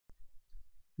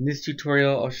In this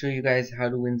tutorial, I'll show you guys how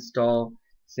to install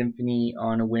Symfony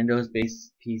on a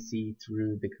Windows-based PC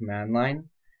through the command line.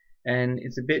 And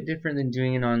it's a bit different than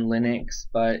doing it on Linux,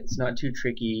 but it's not too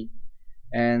tricky.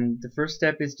 And the first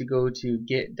step is to go to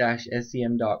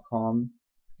git-sem.com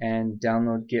and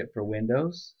download Git for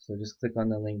Windows. So just click on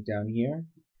the link down here.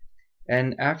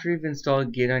 And after you've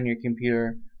installed Git on your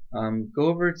computer, go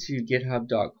over to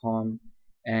github.com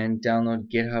and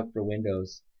download GitHub for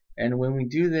Windows. And when we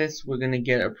do this, we're going to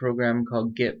get a program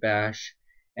called Git Bash,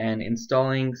 and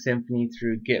installing Symfony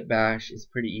through Git Bash is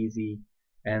pretty easy,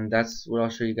 and that's what I'll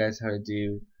show you guys how to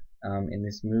do in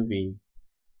this movie.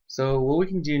 So what we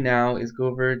can do now is go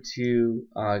over to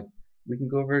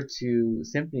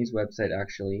Symfony's website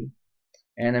actually,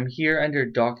 and I'm here under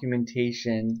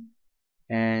documentation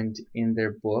and in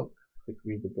their book. Click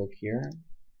read the book here.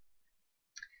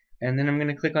 And then I'm going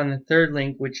to click on the third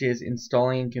link, which is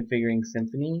installing and configuring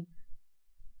Symfony.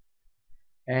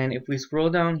 And if we scroll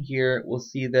down here, we'll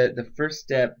see that the first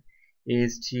step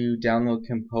is to download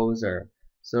Composer.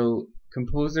 So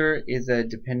Composer is a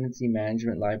dependency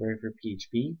management library for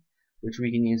PHP, which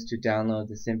we can use to download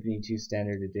the Symfony2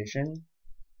 Standard Edition.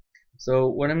 So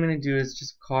what I'm going to do is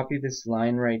just copy this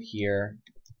line right here,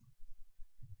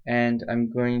 and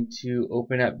I'm going to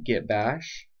open up Git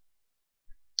Bash.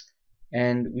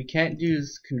 And we can't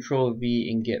use Control V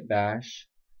in Git Bash,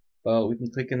 but we can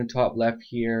click in the top left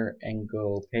here and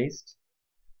go paste,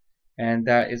 and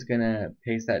that is going to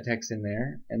paste that text in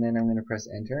there, and then I'm going to press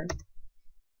enter.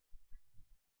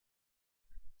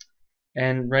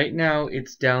 And right now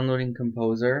it's downloading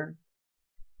Composer,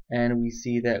 and we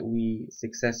see that we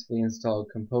successfully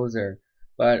installed Composer,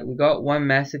 but we got one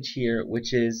message here,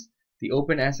 which is the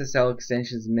OpenSSL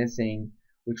extension is missing,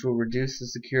 which will reduce the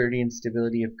security and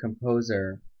stability of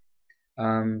Composer.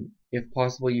 If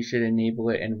possible, you should enable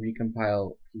it and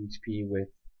recompile PHP with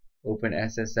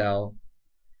OpenSSL.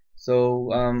 So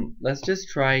let's just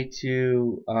try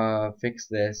to fix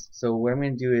this. So what I'm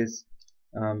going to do is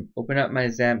open up my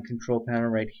XAMPP control panel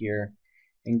right here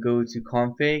and go to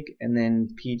config and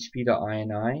then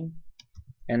php.ini,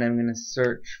 and I'm going to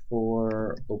search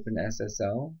for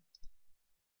OpenSSL.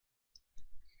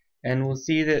 And we'll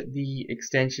see that the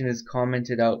extension is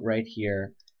commented out right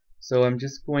here. So I'm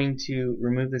just going to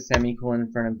remove the semicolon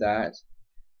in front of that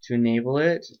to enable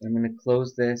it. I'm going to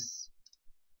close this,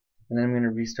 and then I'm going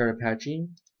to restart Apache.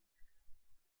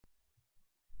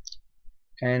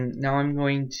 And now I'm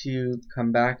going to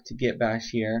come back to Git Bash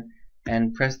here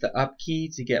and press the up key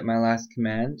to get my last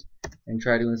command and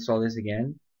try to install this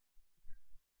again.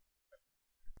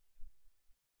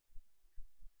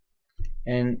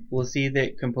 And we'll see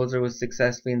that Composer was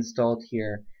successfully installed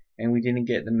here, and we didn't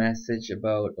get the message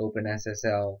about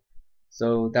OpenSSL.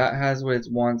 So that has what it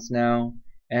wants now,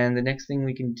 and the next thing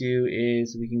we can do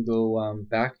is we can go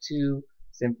back to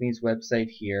Symfony's website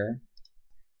here,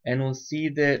 and we'll see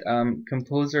that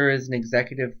Composer is an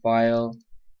executive file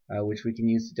which we can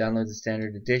use to download the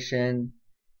standard edition.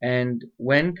 And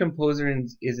when Composer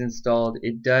is installed,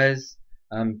 it does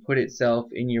put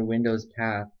itself in your Windows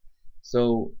path.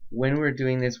 So when we're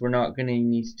doing this, we're not going to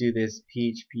need to do this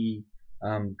php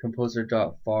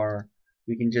composer.var.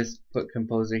 We can just put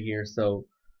Composer here. So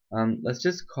let's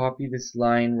just copy this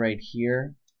line right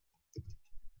here,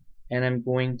 and I'm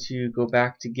going to go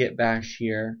back to Git Bash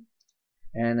here,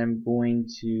 and I'm going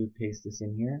to paste this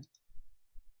in here.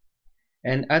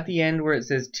 And at the end where it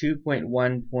says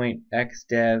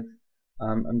 2.1.xdev,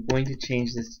 I'm going to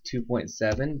change this to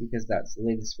 2.7 because that's the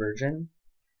latest version.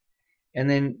 And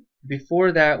then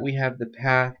before that, we have the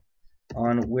path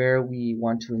on where we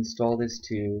want to install this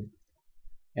to,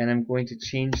 and I'm going to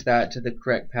change that to the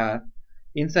correct path.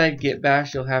 Inside Git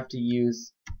Bash, you'll have to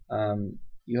use a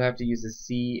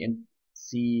C and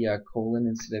C colon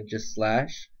instead of just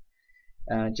slash,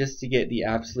 just to get the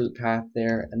absolute path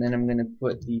there. And then I'm going to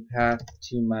put the path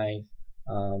to my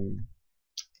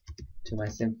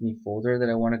Symfony folder that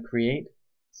I want to create.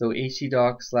 So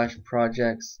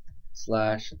htdoc/projects/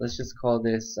 let's just call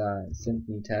this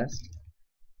Symfony test.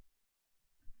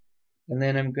 And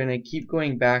then I'm going to keep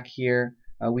going back here.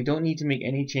 We don't need to make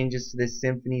any changes to this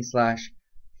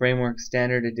Symfony/framework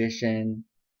standard edition,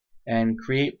 and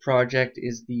create project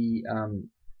is the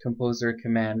Composer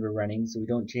command we're running, so we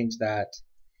don't change that.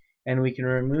 And we can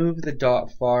remove the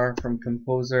 .var from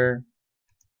Composer,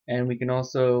 and we can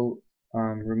also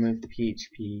remove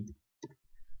PHP.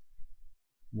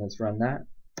 Let's run that.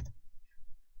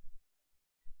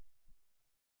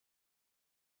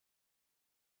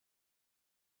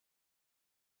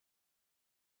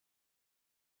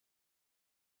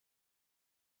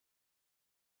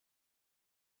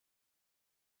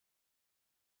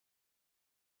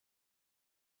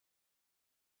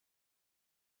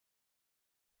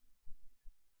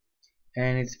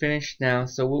 And it's finished now.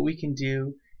 So what we can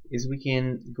do is we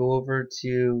can go over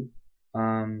to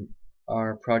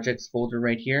our projects folder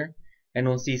right here, and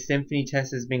we'll see Symfony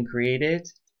test has been created,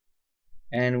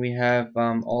 and we have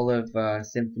all of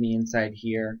Symfony inside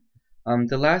here.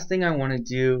 The last thing I want to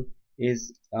do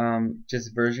is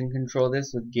just version control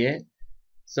this with Git.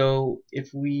 So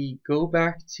if we go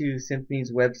back to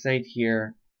Symfony's website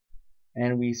here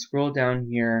and we scroll down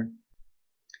here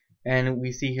and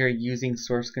we see here using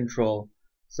source control,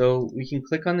 so we can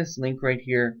click on this link right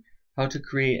here, how to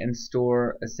create and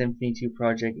store a Symfony2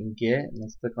 project in Git, and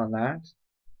let's click on that.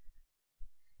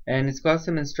 And it's got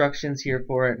some instructions here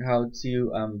for it, how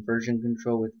to version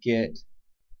control with Git.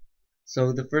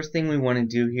 So the first thing we want to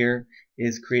do here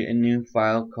is create a new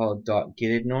file called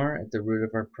 .gitignore at the root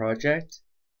of our project,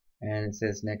 and it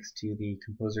says next to the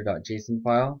composer.json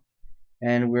file,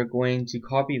 and we're going to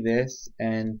copy this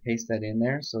and paste that in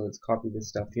there. So let's copy this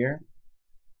stuff here,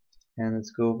 and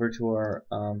let's go over to our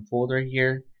folder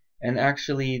here, and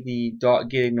actually the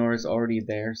 .gitignore is already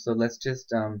there, so let's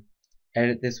just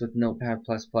edit this with Notepad++,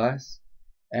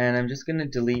 and I'm just going to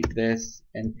delete this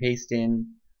and paste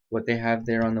in what they have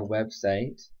there on the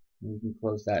website. We can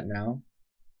close that now.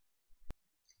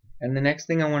 And the next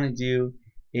thing I want to do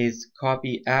is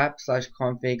copy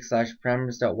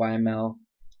app/config/parameters.yml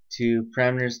to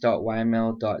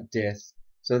parameters.yml.dis.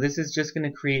 So this is just going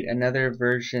to create another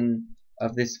version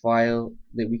of this file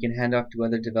that we can hand off to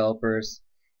other developers,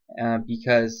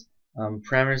 because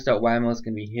parameters.yml is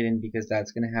going to be hidden because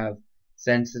that's going to have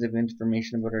sensitive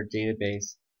information about our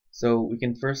database. So we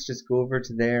can first just go over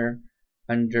to there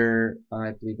under,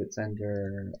 I believe it's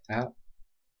under app,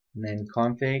 and then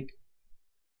config,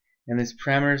 and this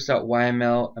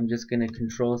parameters.yml, I'm just going to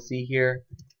control C here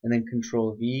and then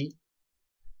control V,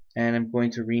 and I'm going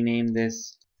to rename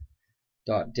this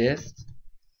 .dist.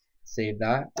 Save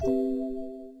that.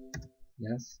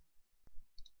 Yes.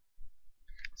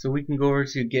 So we can go over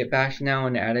to Gitbash now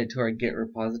and add it to our Git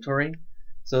repository.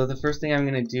 So the first thing I'm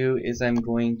going to do is I'm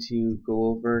going to go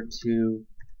over to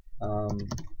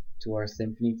our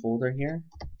Symfony folder here.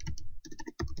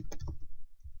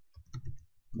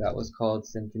 That was called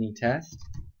Symfony test.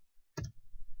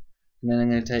 And then I'm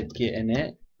going to type git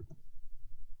init.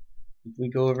 If we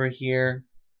go over here,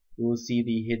 we will see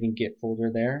the hidden Git folder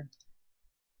there.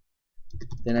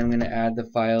 Then I'm going to add the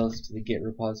files to the Git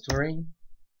repository.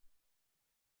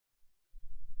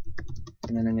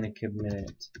 And then I'm going to commit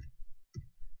it.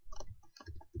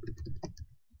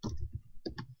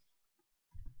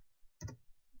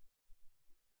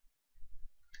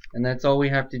 And that's all we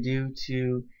have to do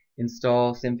to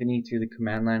install Symfony through the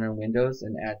command line on Windows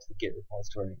and add to the Git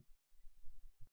repository.